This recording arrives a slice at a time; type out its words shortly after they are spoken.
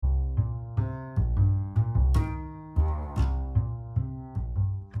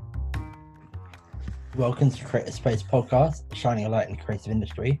Welcome to Creative Space Podcast, shining a light in the creative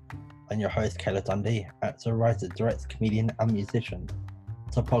industry. I'm your host, Kayla Dundee, actor, writer, director, comedian, and musician.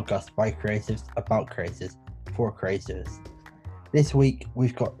 It's a podcast by creatives, about creatives, for creatives. This week,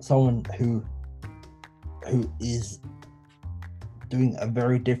 we've got someone who is doing a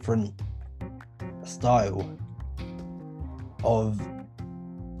very different style of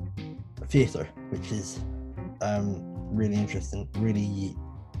theatre, which is really interesting, really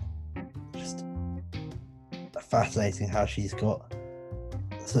just fascinating how she's got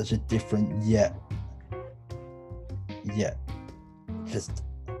such a different yet just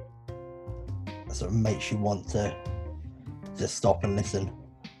sort of makes you want to just stop and listen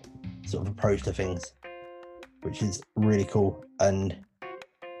sort of approach to things, which is really cool. And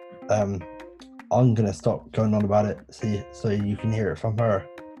I'm gonna stop going on about it so you can hear it from her.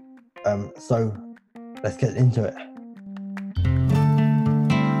 So let's get into it.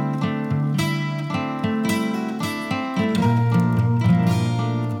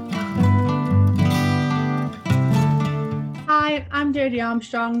 Hi, I'm Jodie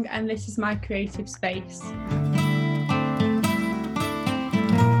Armstrong and this is my creative space.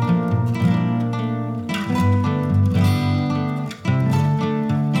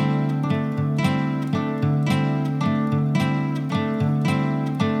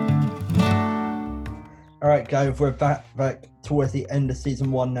 All right, guys, we're back towards the end of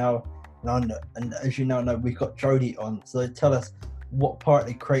season 1 now, and as you now know, we've got Jodie on. So tell us, what part of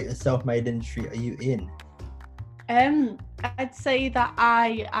the creative self-made industry are you in? I'd say that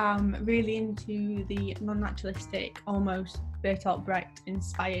I am really into the non-naturalistic, almost Bertolt Brecht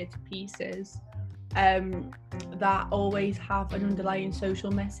inspired pieces that always have an underlying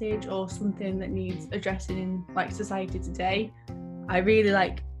social message or something that needs addressing in like society today. I really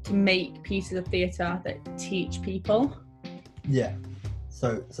like to make pieces of theatre that teach people. Yeah.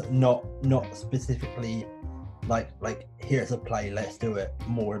 So not specifically like here's a play, let's do it.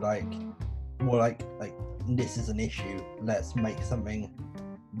 More like this is an issue, let's make something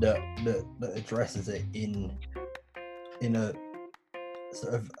that addresses it in a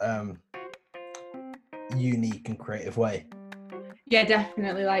sort of unique and creative way. Yeah,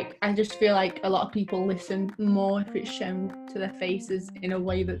 definitely. Like, I just feel like a lot of people listen more if it's shown to their faces in a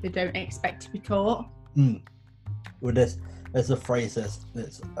way that they don't expect to be taught. Well, there's a phrase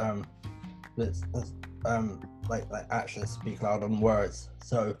that's like actions speak louder than words.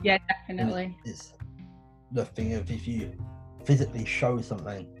 So yeah, definitely. It's the thing of, if you physically show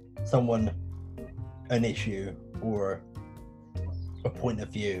someone an issue or a point of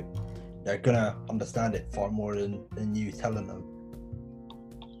view, they're gonna understand it far more than you telling them.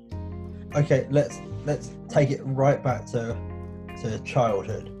 Okay, let's take it right back to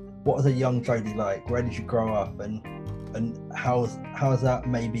childhood. What was a young Jodie like? Where did you grow up, and how's that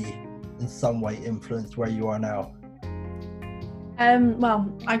maybe in some way influenced where you are now?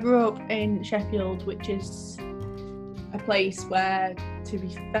 Well, I grew up in Sheffield, which is a place where, to be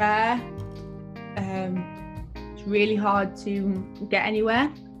fair, it's really hard to get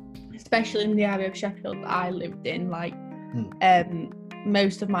anywhere, especially in the area of Sheffield that I lived in. Like,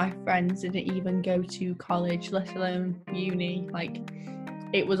 most of my friends didn't even go to college, let alone uni. Like,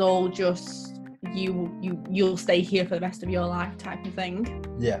 it was all just you'll stay here for the rest of your life type of thing.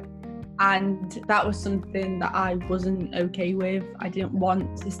 Yeah. And that was something that I wasn't okay with. I didn't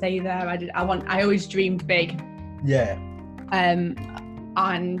want to stay there. I always dreamed big. Yeah.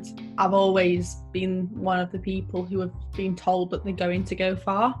 And I've always been one of the people who have been told that they're going to go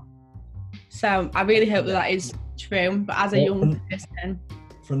far. So I really hope that is true. But as a young person,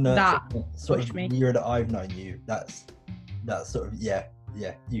 from that sort pushed of me. year that I've known you, that's sort of yeah.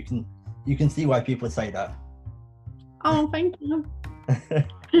 You can see why people say that. Oh, thank you.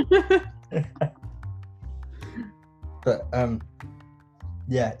 But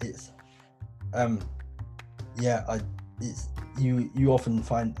yeah, it's it's you often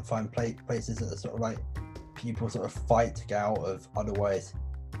find places that are sort of like people sort of fight to get out of, otherwise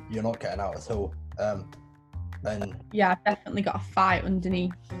you're not getting out at all. And yeah, I've definitely got a fight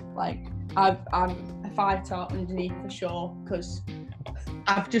underneath. Like, I'm a fighter underneath for sure, because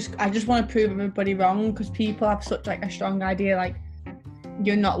I just want to prove everybody wrong, because people have such like a strong idea, like,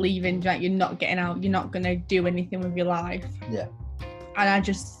 you're not leaving, like, you're not getting out, you're not going to do anything with your life. Yeah. And I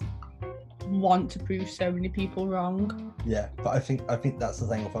just want to prove so many people wrong. Yeah, but I think that's the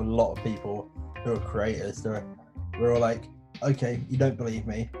thing with a lot of people who are creators. We're all like, okay, you don't believe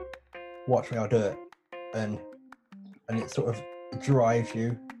me, watch me, I'll do it. And it sort of drives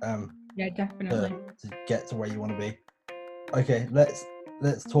you yeah, definitely to get to where you want to be. Okay, let's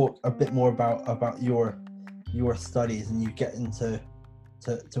talk a bit more about your studies, and you get into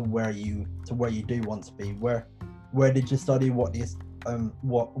to where you do want to be? Where did you study? What did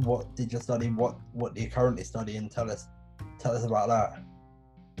you study? What do you currently study? And tell us about that.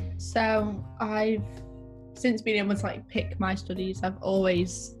 So I've, since being able to like pick my studies, I've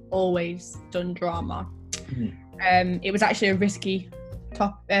always done drama. It was actually a risky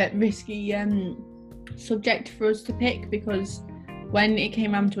subject for us to pick, because when it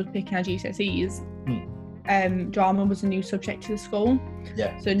came around to us picking our GCSEs, drama was a new subject to the school.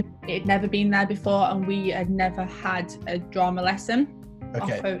 Yeah. So it had never been there before, and we had never had a drama lesson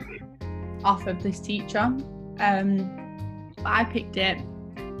off of this teacher. But I picked it,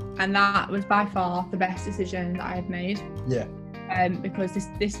 and that was by far the best decision that I had made. Yeah. Because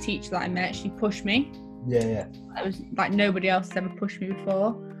this teacher that I met, she pushed me. Yeah. It was like nobody else has ever pushed me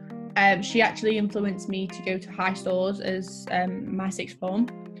before. She actually influenced me to go to High Stores as my sixth form.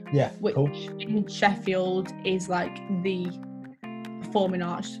 Yeah, which cool. in Sheffield is like the performing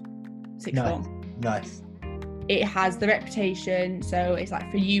arts sixth form. Nice. It has the reputation, so it's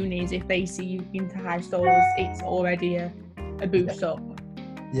like for unis, if they see you've been to High Stores, it's already a boost up.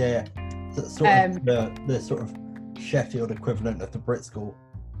 Yeah. So it's sort of the sort of Sheffield equivalent of the Brit School.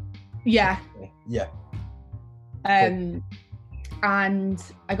 Yeah. Yeah. And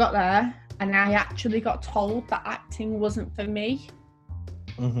I got there, and I actually got told that acting wasn't for me.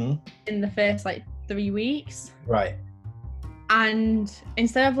 In the first like 3 weeks. Right. And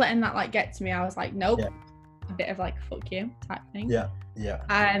instead of letting that like get to me, I was like, nope. Yeah. A bit of like fuck you type thing. Yeah.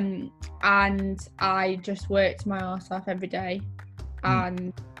 And I just worked my arse off every day.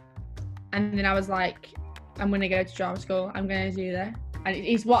 And then I was like, I'm gonna go to drama school, I'm gonna do that. And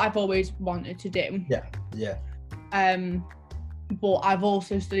it's what I've always wanted to do. Yeah. But I've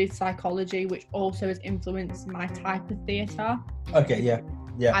also studied psychology, which also has influenced my type of theatre. Okay, yeah.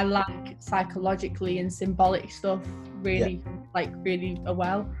 I like psychologically and symbolic stuff really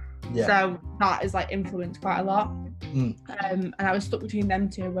well. Yeah. So that has like influenced quite a lot. And I was stuck between them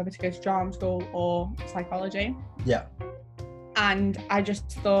two, whether to go to drama school or psychology. Yeah. And I just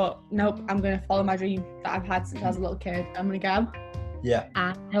thought, nope, I'm going to follow my dream that I've had since I was a little kid. I'm going to go. Yeah.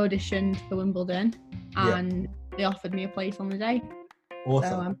 And I auditioned for Wimbledon, and they offered me a place on the day.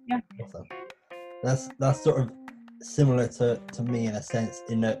 Awesome. So, Awesome. That's sort of similar to me in a sense,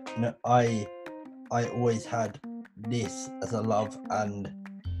 in that I always had this as a love and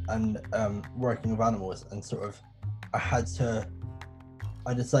working with animals, and sort of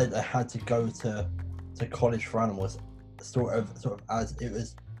I decided I had to go to college for animals, sort of as it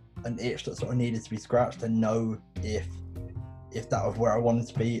was an itch that sort of needed to be scratched, and know if that was where I wanted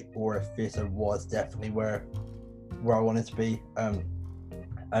to be, or if theatre was definitely where I wanted to be.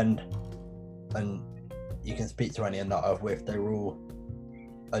 And you can speak to any and that I've with, they were all,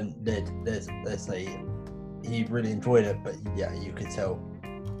 and there's he really enjoyed it, but yeah, you could tell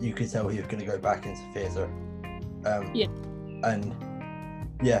he was going to go back into theatre. And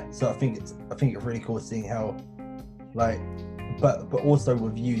yeah, so I think it's really cool seeing how, like, but also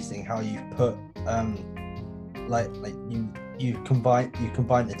with you seeing how you've put like you combine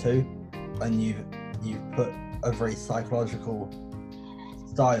the two, and you've put a very psychological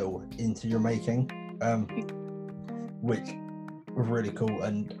style into your making, which was really cool,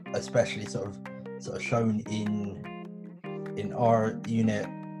 and especially sort of shown in our unit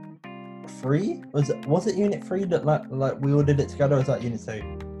 3. Was it unit 3 that like we all did it together, or was that unit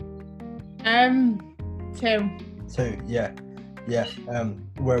 2? 2, yeah.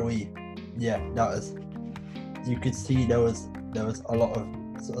 Where that was, you could see there was a lot of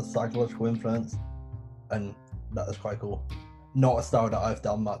sort of psychological influence, and that was quite cool. Not a style that I've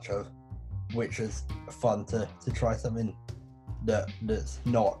done much of, which is fun to try something that's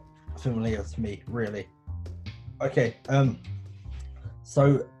not familiar to me, really. Okay,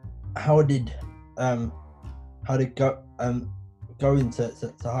 so how did go into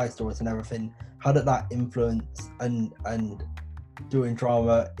High Stores and everything? How did that influence and doing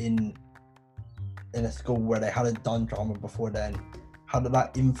drama in a school where they hadn't done drama before then? How did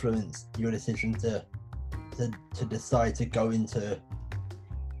that influence your decision to decide to go into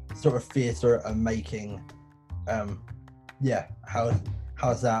sort of theatre and making?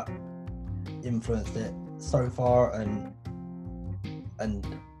 How's that influenced it so far and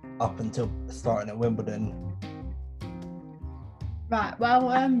up until starting at Wimbledon? Right, well,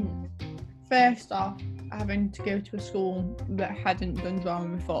 first off, having to go to a school that hadn't done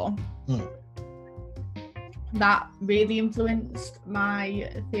drama before, that really influenced my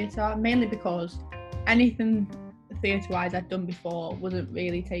theatre, mainly because anything theatre-wise I'd done before wasn't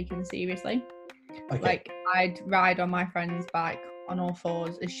really taken seriously. Okay. Like, I'd ride on my friend's bike on all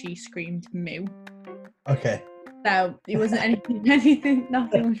fours as she screamed moo. Okay. So it wasn't anything,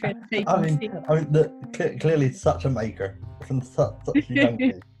 nothing was really taken seriously. Clearly such a maker from such a young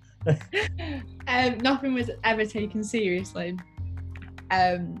kid. Nothing was ever taken seriously.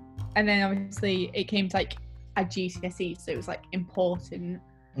 And then obviously it came to like a GCSE, so it was like important.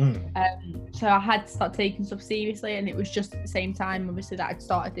 So I had to start taking stuff seriously, and it was just at the same time obviously that I'd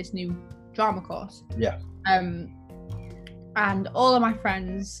started this new drama course. And all of my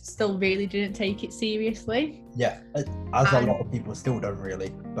friends still really didn't take it seriously. Yeah, as a lot of people still don't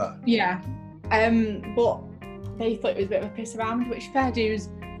really, but yeah. But they thought it was a bit of a piss around, which fair dues.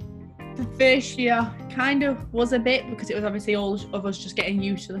 The first year kind of was a bit, because it was obviously all of us just getting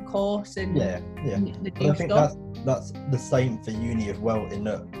used to the course and the new stuff. That's the same for uni as well, in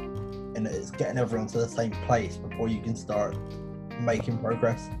that it's getting everyone to the same place before you can start making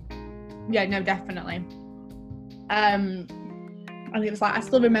progress. Yeah, no, definitely. And it was like, I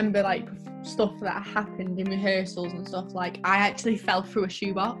still remember like stuff that happened in rehearsals and stuff. Like I actually fell through a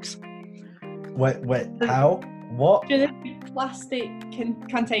shoebox. Wait, how? What? The plastic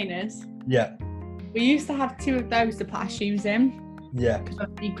containers. Yeah. We used to have 2 of those to put our shoes in. Yeah. Because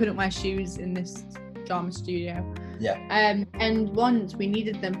you couldn't wear shoes in this drama studio. Yeah. And once we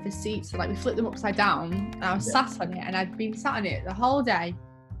needed them for seats, so like we flipped them upside down, and I was sat on it, and I'd been sat on it the whole day.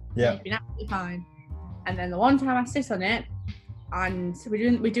 Yeah. It'd been absolutely fine. And then the one time I sit on it, and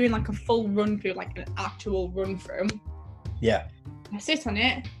we're doing like a full run through, like an actual run through. Yeah. I sit on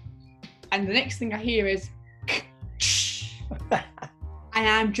it, and the next thing I hear is, and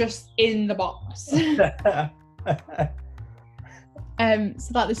I'm just in the box. So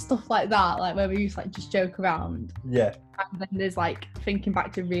like there's stuff like that, like where we used to like just joke around. Yeah. And then there's like thinking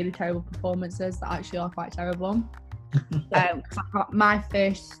back to really terrible performances that actually are quite terrible. Because my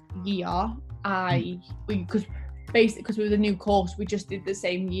first year, because we were the new course, we just did the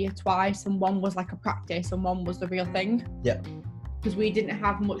same year twice, and one was like a practice and one was the real thing. Yeah. Because we didn't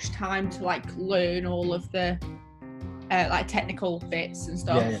have much time to like learn all of the like technical bits and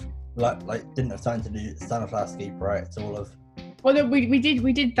stuff. Yeah. Like didn't have time to do Stanislavski, right? It's all of. Well, no, we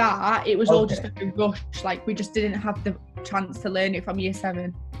did that. It was all just a rush. Like we just didn't have the chance to learn it from year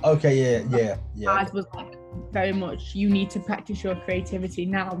 7. Okay, yeah. Ours was like very much, you need to practice your creativity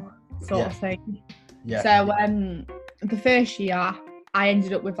now, sort of thing. Yeah. So the first year, I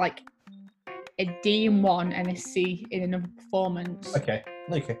ended up with like a D in one and a C in another performance. Okay.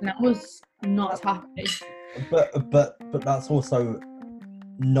 And I was not happy. But that's also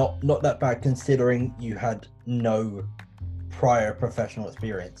not that bad, considering you had no prior professional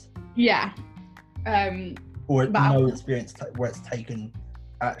experience. Yeah. Or no experience where it's taken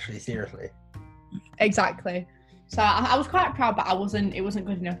actually seriously. Exactly. So I was quite proud, but it wasn't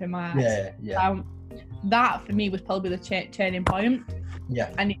good enough in my eyes. Yeah. That for me was probably the turning point.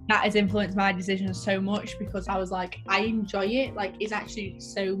 Yeah. And that has influenced my decisions so much, because I was like, I enjoy it. Like, it's actually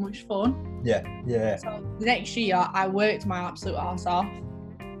so much fun. Yeah. So the next year, I worked my absolute arse off,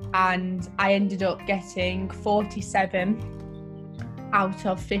 and I ended up getting 47 out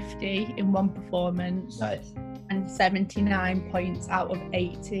of 50 in one performance. Nice. And 79 points out of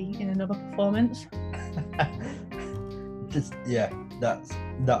 80 in another performance.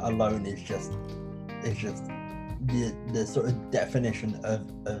 That alone is just the sort of definition of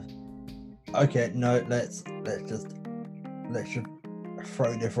okay, no, let's just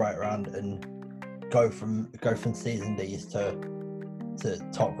throw this right around and go from C's and D's to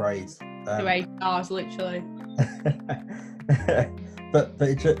top grades. To A stars, literally. but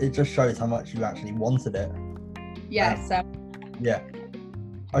it just shows how much you actually wanted it. Yeah. Yeah.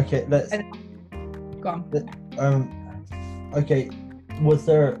 Okay, let's go on. Okay, was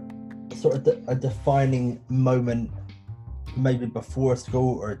there sort of a defining moment, maybe before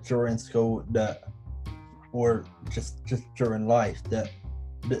school or during school, or just during life, that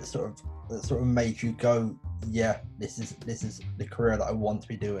sort of made you go, yeah, this is the career that I want to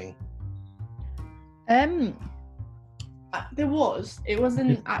be doing? There was. It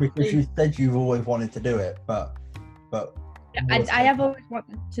wasn't actually, because you said you've always wanted to do it, but I have always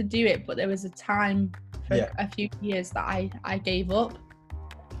wanted to do it, but there was a time for a few years that I gave up.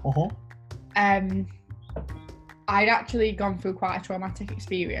 I'd actually gone through quite a traumatic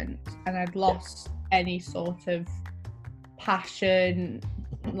experience, and I'd lost any sort of passion,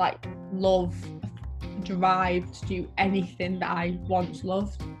 like love, drive to do anything that I once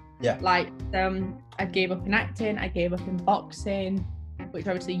loved. Yeah. Like I gave up in acting, I gave up in boxing, which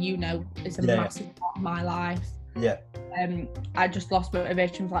obviously is a massive part of my life. Yeah. I just lost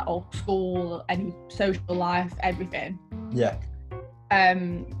motivation for like all school, any social life, everything. Yeah.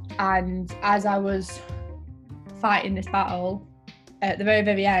 And as I was fighting this battle, at the very,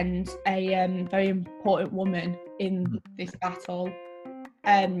 very end, a very important woman in this battle,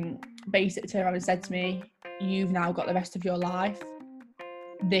 basically turned around and said to me, "You've now got the rest of your life.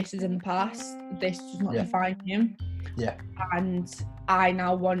 This is in the past. This does not define you. Yeah. And I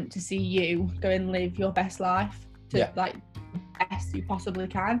now want to see you go and live your best life to like best you possibly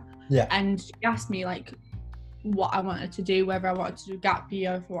can." Yeah. And she asked me like what I wanted to do, whether I wanted to do gap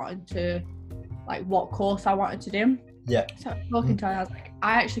year, if I wanted to, like, what course I wanted to do. Yeah. So talking to her, I was like,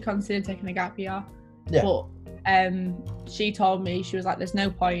 I actually considered taking a gap year. Yeah. But she told me, she was like, there's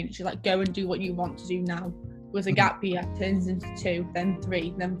no point. She's like, go and do what you want to do now. Because a gap year turns into 2, then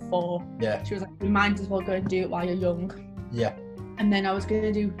 3, then 4. Yeah. She was like, we might as well go and do it while you're young. Yeah. And then I was going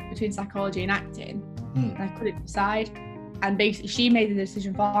to do between psychology and acting. And I couldn't decide. And basically, she made the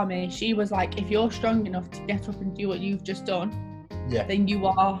decision for me. She was like, if you're strong enough to get up and do what you've just done, then you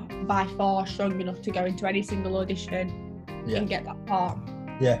are by far strong enough to go into any single audition and get that part.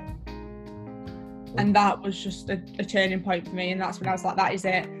 Yeah. And that was just a turning point for me. And that's when I was like, that is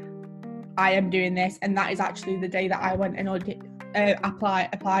it. I am doing this. And that is actually the day that I went and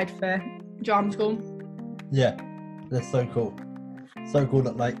applied for drama school. Yeah, that's so cool. So cool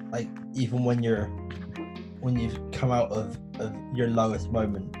that like even when you've come out of your lowest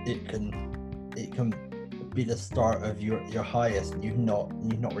moment, it can be the start of your highest, and you've not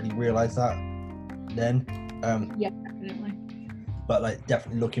really realized that then. Yeah, definitely. But like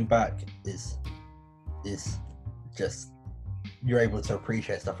definitely looking back is just, you're able to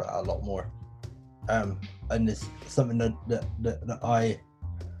appreciate stuff like that a lot more. And it's something that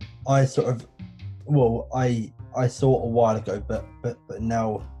I sort of, well, I saw a while ago, but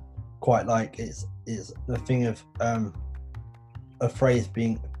now quite like is the thing of a phrase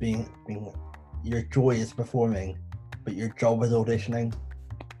being your joy is performing, but your job is auditioning.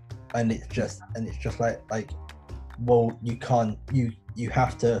 And it's just like well, you can't, you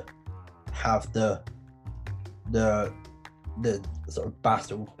have to have the sort of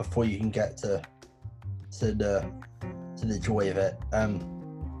battle before you can get to the joy of it.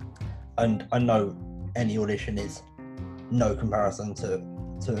 And I know any audition is no comparison to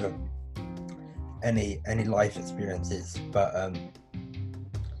any life experiences, but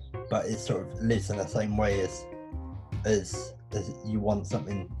it sort of lives in the same way as you want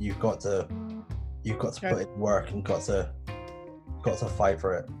something, you've got to put in work and got to fight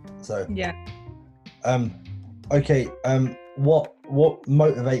for it. So okay, what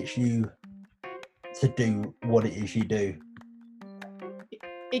motivates you to do what it is you do?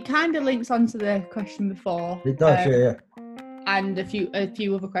 It kind of links onto the question before. It does, yeah. And a few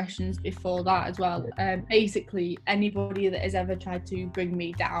other questions before that as well. Basically, anybody that has ever tried to bring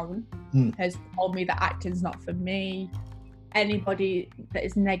me down has told me that acting's not for me. Anybody that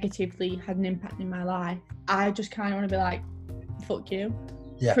has negatively had an impact in my life, I just kind of want to be like, fuck you.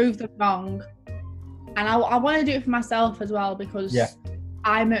 Prove them wrong. And I want to do it for myself as well, because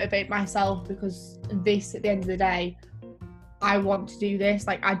I motivate myself, because this, at the end of the day, I want to do this.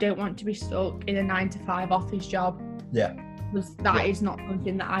 Like, I don't want to be stuck in a 9-to-5 office job. Because that is not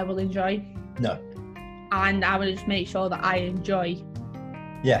something that I will enjoy. No. And I will just make sure that I enjoy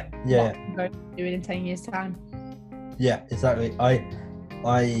what I'm going to be doing in 10 years' time. Yeah, exactly.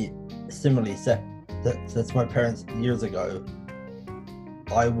 I similarly said to my parents years ago,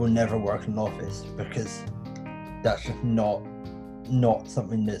 I will never work in an office, because that's just not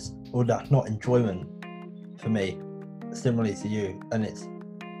something that's not enjoyment for me. Similarly to you, and it's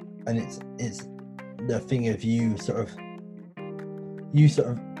the thing of you sort of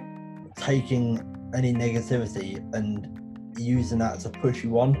taking any negativity and using that to push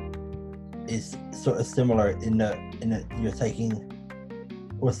you on is sort of similar in that you're taking,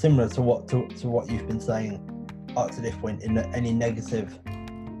 or similar to what you've been saying up to this point, in that any negative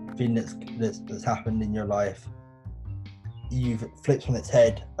thing that's happened in your life, you've flipped on its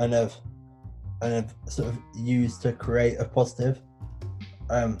head and have sort of used to create a positive,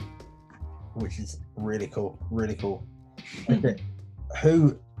 which is really cool. Okay.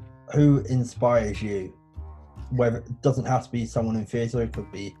 Who inspires you? Whether it doesn't have to be someone in theatre, it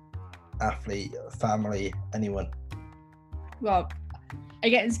could be athlete, family, anyone. Well, I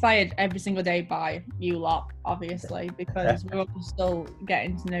get inspired every single day by you lot, obviously, because we're all still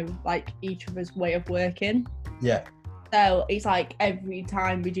getting to know like each other's way of working. Yeah. So it's like every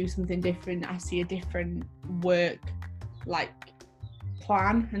time we do something different, I see a different work like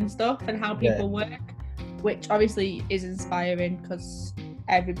plan and stuff, and how people work, which obviously is inspiring, because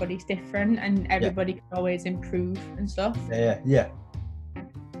everybody's different and everybody can always improve and stuff.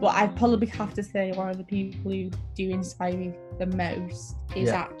 But I'd probably have to say one of the people who do inspire me the most is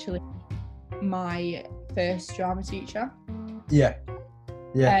actually my first drama teacher.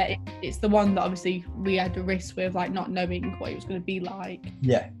 Yeah. It's the one that obviously we had a risk with, like not knowing what it was going to be like.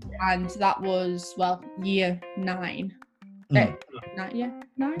 Yeah. And that was, well, year 9. Mm. Yeah,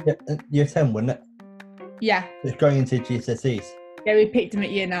 9? Yeah. Year 10, wasn't it? Yeah. It's going into GCSEs. Yeah, we picked him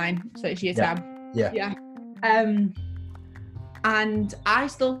at year 9, so it's year 10. Yeah. Yeah. And I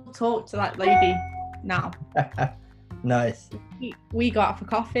still talk to that lady now. Nice. We go out for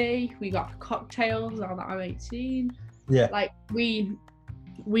coffee, we go out for cocktails now that I'm 18. Yeah. Like we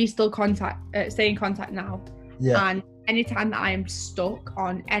still stay in contact now. Yeah. And anytime that I am stuck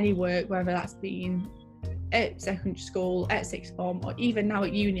on any work, whether that's been at secondary school, at sixth form, or even now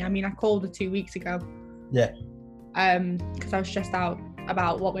at uni. I mean, I called her 2 weeks ago. Yeah. Because I was stressed out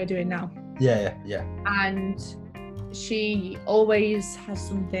about what we're doing now. Yeah. And she always has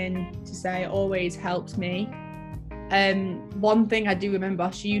something to say, always helps me. One thing I do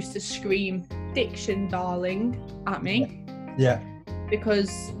remember, she used to scream "Diction, darling" at me. Yeah.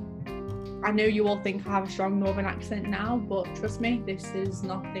 Because I know you all think I have a strong northern accent now, but trust me, this is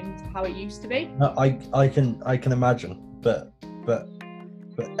nothing to how it used to be. No, I can imagine, but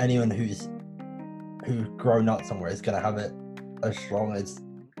anyone who's grown up somewhere is gonna have it as strong as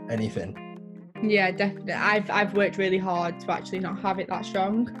anything. Yeah, definitely. I've worked really hard to actually not have it that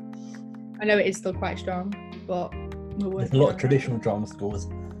strong. I know it is still quite strong, but there's a lot of traditional drama schools.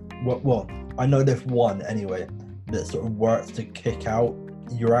 Well, I know there's one anyway that sort of works to kick out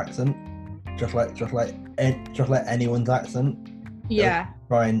your accent, just like anyone's accent. Yeah.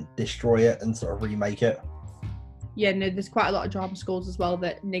 Try and destroy it and sort of remake it. Yeah, no, there's quite a lot of drama schools as well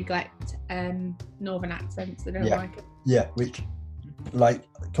that neglect northern accents. They don't like it. Yeah, which like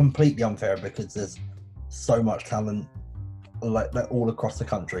completely unfair because there's so much talent like all across the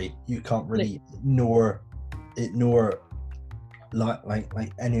country. You can't really ignore like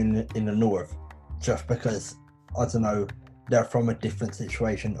anyone in the north just because, I don't know, they're from a different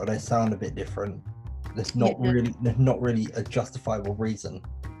situation or they sound a bit different. There's not really a justifiable reason.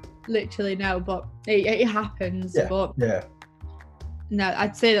 Literally no, but it happens. Yeah. But yeah. No,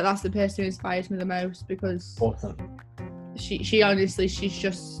 I'd say that's the person who inspires me the most because Awesome. She honestly, she's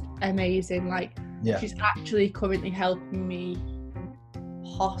just amazing. Like, yeah. She's actually currently helping me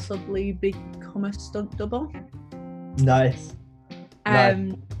possibly become a stunt double. Nice.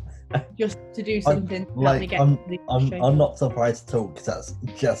 Just to do something. I'm not surprised at all because that's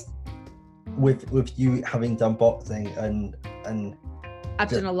just with you having done boxing and I've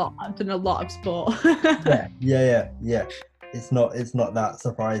done a lot of sport. yeah. It's not that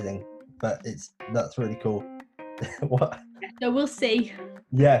surprising, but that's really cool. What? So we'll see.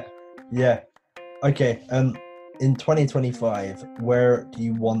 Yeah. Okay. In 2025, where do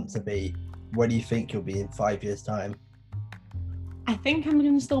you want to be? Where do you think you'll be in 5 years' time? I think I'm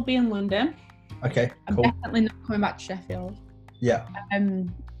going to still be in London. Okay. Cool. I'm definitely not coming back to Sheffield. Yeah.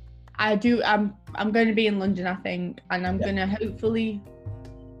 I'm going to be in London, I think, and I'm going to hopefully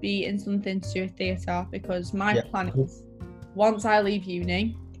be in something to do with theatre because my plan is once I leave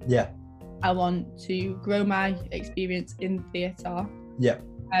uni. Yeah. I want to grow my experience in theatre. Yeah.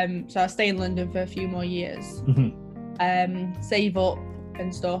 So I'll stay in London for a few more years. Mm-hmm. Save up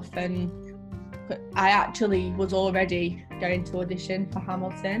and stuff, and I actually was already going to audition for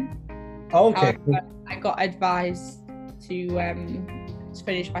Hamilton. Oh, okay. I got advised to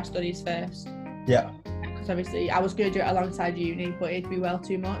finish my studies first. Yeah. Because obviously I was going to do it alongside uni, but it'd be well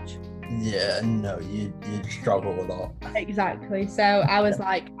too much. Yeah, no, you'd struggle a lot. Exactly. So I was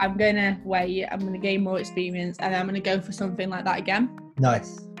like, I'm going to wait, I'm going to gain more experience, and I'm going to go for something like that again.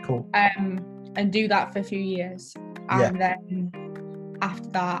 Nice. Cool. And do that for a few years. And then after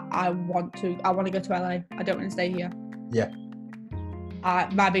that, I want to go to LA. I don't want to stay here. Yeah.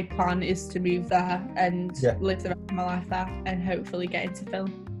 My big plan is to move there and live the rest of my life there and hopefully get into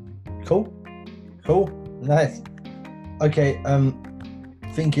film. Cool. Nice. Okay,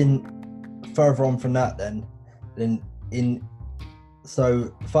 thinking further on from that then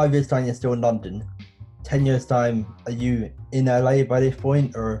so 5 years time you're still in London, 10 years time are you in LA by this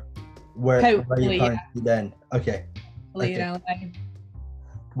point, or where are you planning to be then? Okay. In LA.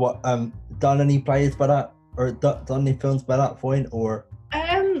 What done any plays by that, or done any films by that point, or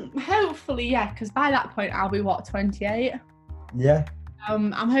hopefully because by that point I'll be 28. Yeah.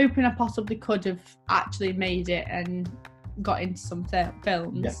 I'm hoping I possibly could have actually made it and got into some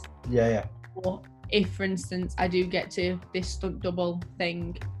films. Yeah. Or if, for instance, I do get to this stunt double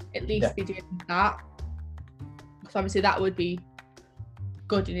thing, at least be doing that. Because obviously that would be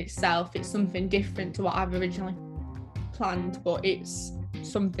good in itself. It's something different to what I've originally planned, but it's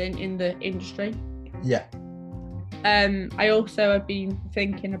something in the industry. Yeah. I also have been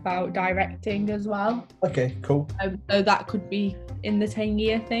thinking about directing as well. Okay, cool. So that could be in the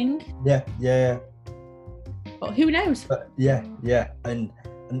 10-year thing. Yeah. But who knows? But yeah, and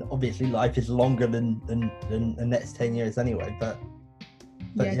obviously life is longer than the next 10 years anyway. But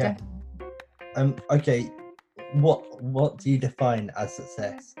yeah. Okay, what do you define as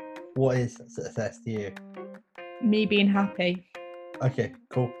success? What is success to you? Me being happy. Okay,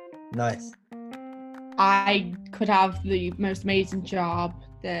 cool, nice. I could have the most amazing job,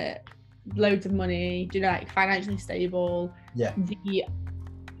 loads of money, like financially stable. Yeah. The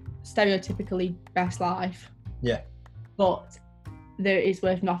stereotypically best life. Yeah. But there is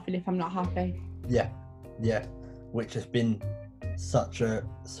worth nothing if I'm not happy. Yeah. Which has been such a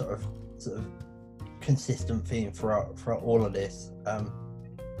sort of consistent theme throughout all of this.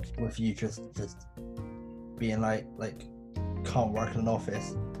 With you just being like can't work in an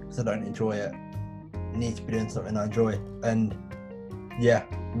office because I don't enjoy it. I need to be doing something I enjoy, and yeah,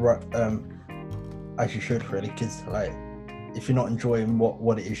 right. As you should really, because like if you're not enjoying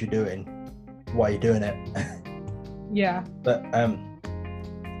what it is you're doing, why are you doing it? Yeah. But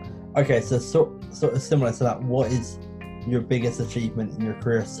okay, so sort of similar to that, what is your biggest achievement in your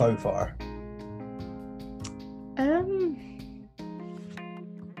career so far?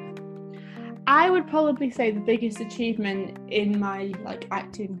 I would probably say the biggest achievement in my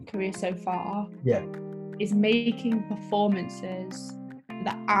acting career so far is making performances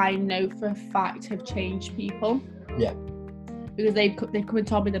that I know for a fact have changed people. Yeah. Because they've come and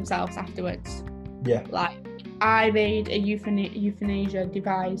told me themselves afterwards. Yeah. Like I made a euthanasia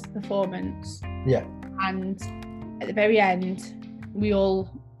devised performance. Yeah. And at the very end, we all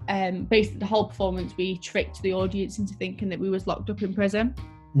basically the whole performance we tricked the audience into thinking that we was locked up in prison.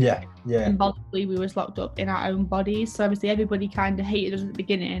 Yeah. Symbolically, we was locked up in our own bodies. So obviously everybody kind of hated us at the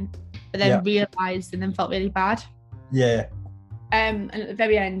beginning, but then realised and then felt really bad. Yeah. And at the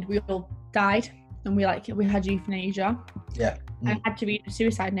very end, we all died, and we had euthanasia. Yeah. I had to read a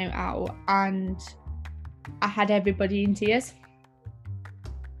suicide note out, and I had everybody in tears,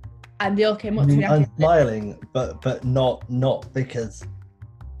 and they all came up to me. I'm smiling, but not because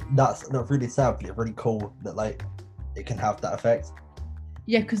that's really sad, but it's really cool that it can have that effect.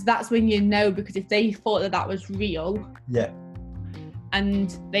 Yeah, because that's when you know, because if they thought that was real,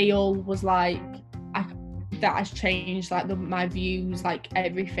 and they all was like, that has changed my views,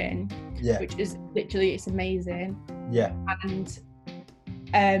 everything, which is literally, it's amazing.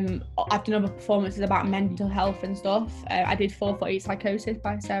 And I've done other performances about mental health and stuff. I did 448 Psychosis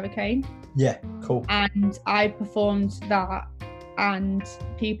by Sarah Kane. Yeah, cool. And I performed that, and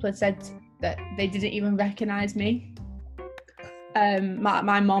people had said that they didn't even recognise me.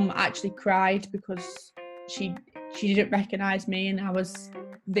 My mom actually cried because she didn't recognise me, and I was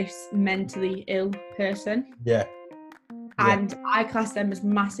this mentally ill person. And I class them as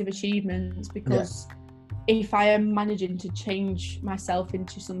massive achievements, because if I am managing to change myself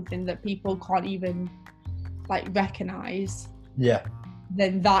into something that people can't even recognise,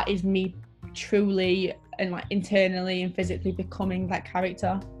 then that is me truly and internally and physically becoming that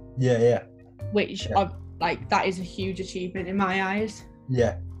character. Which that is a huge achievement in my eyes.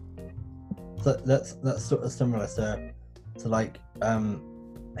 So that's sort of similar to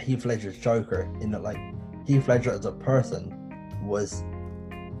Heath Ledger's Joker, in that Heath Ledger as a person was,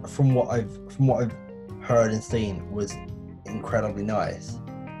 from what I've heard and seen, was incredibly nice,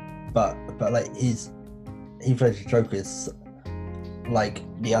 but Heath Ledger's Joker is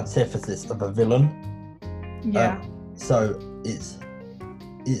the antithesis of a villain. So it's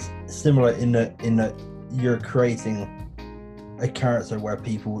similar in that you're creating a character where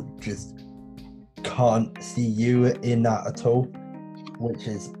people just can't see you in that at all, which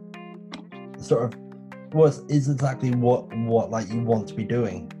is sort of is exactly what you want to be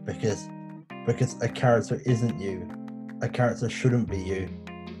doing, because a character isn't you, a character shouldn't be you,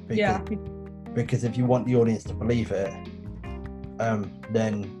 because if you want the audience to believe it,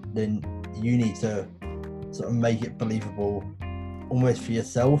 then you need to sort of make it believable almost for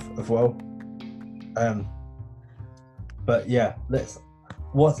yourself as well. But yeah,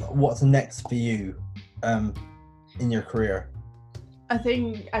 what's next for you in your career? I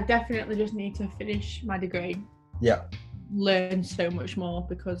think I definitely just need to finish my degree. Learn so much more,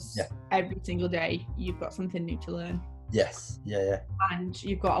 because every single day you've got something new to learn. And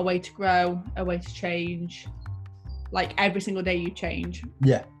you've got a way to grow, a way to change. Every single day you change.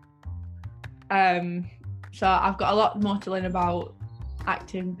 So I've got a lot more to learn about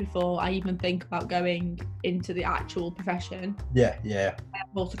acting before I even think about going into the actual profession. I've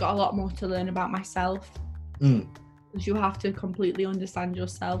also got a lot more to learn about myself. because you have to completely understand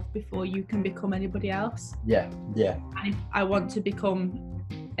yourself before you can become anybody else. Yeah. And if I want to become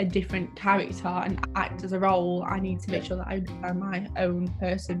a different character and act as a role, I need to make sure that I understand my own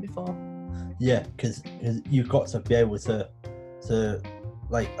person before. Yeah, because you've got to be able to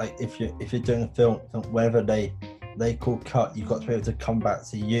like if you're doing a film, wherever they call cut, you've got to be able to come back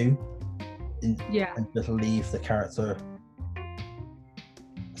to you and just leave the character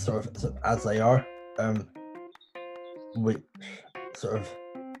sort of as they are, which sort of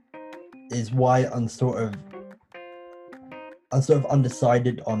is why I'm sort of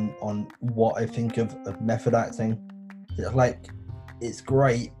undecided on what I think of method acting. Like, it's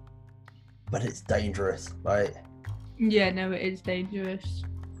great, but it's dangerous. Like, yeah, no, it is dangerous.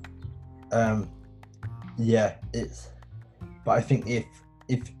 Yeah, it's. But I think if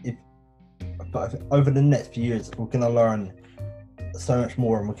over the next few years, we're gonna learn so much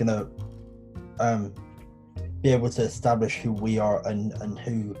more, and we're gonna be able to establish who we are and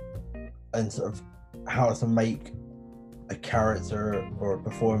sort of how to make a character or a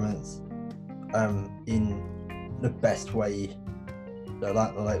performance in the best way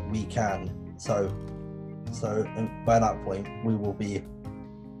that we can. So and by that point, we will be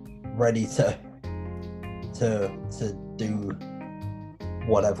ready to do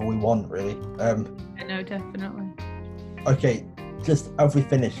whatever we want, really. I know, definitely. Okay, just as we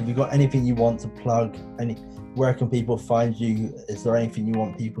finish, have you got anything you want to plug? Where can people find you? Is there anything you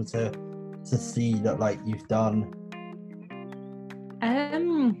want people to see that like you've done? I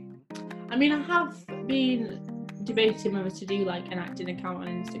mean, I have been debating whether to do like an acting account on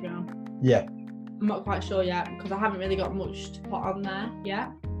Instagram. Yeah. I'm not quite sure yet because I haven't really got much to put on there yet.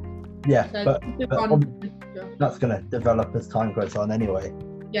 Yeah, So but that's going to develop as time goes on anyway.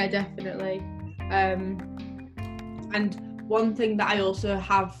 Yeah, definitely. And one thing that I also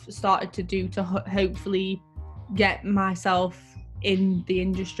have started to do to hopefully get myself in the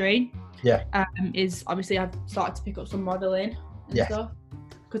industry, is obviously I've started to pick up some modelling and stuff,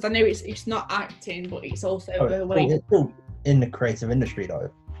 because I know it's not acting, but it's also a way. It's still in the creative industry,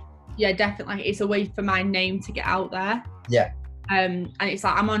 though. Yeah, definitely. It's a way for my name to get out there. Yeah. And it's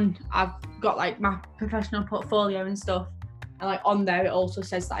like I've got like my professional portfolio and stuff, and like on there it also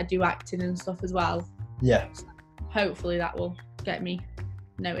says that I do acting and stuff as well. Yeah. So hopefully that will get me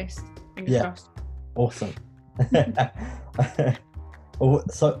noticed. Fingers crossed. Awesome. Well,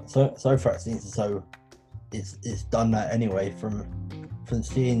 so far it seems as though it's done that anyway from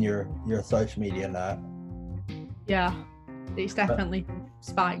seeing your social media and that. Yeah. It's definitely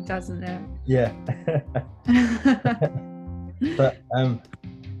spiked, hasn't it? Yeah. But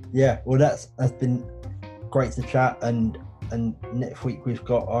yeah, well that's been great to chat, and next week we've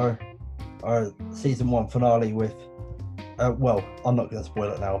got our season 1 finale with well, I'm not going to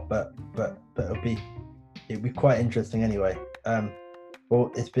spoil it now, but it'll be quite interesting anyway.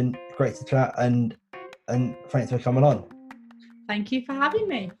 Well, it's been great to chat, and thanks for coming on. Thank you for having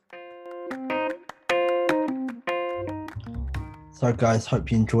me. So guys, hope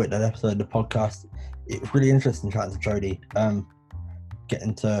you enjoyed that episode of the podcast. It was really interesting chatting to Jodie,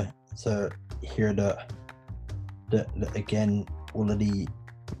 getting to hear that again, all of any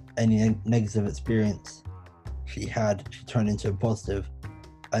negative experience she turned into a positive,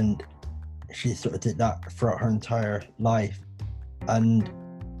 and she sort of did that throughout her entire life, and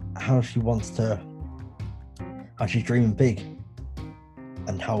how she's dreaming big,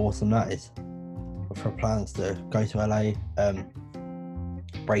 and how awesome that is, with her plans to go to LA,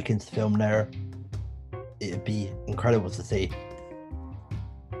 break into film there. It'd be incredible to see,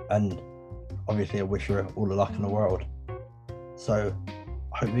 and obviously I wish her all the luck in the world. So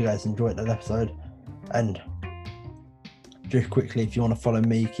I hope you guys enjoyed that episode, and just quickly, if you want to follow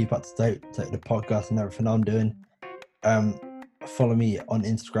me, keep up to date with the podcast and everything I'm doing, follow me on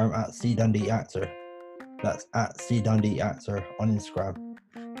Instagram at CDundeeActor. That's at CDundeeActor on Instagram.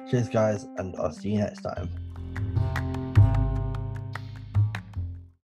 Cheers guys, and I'll see you next time.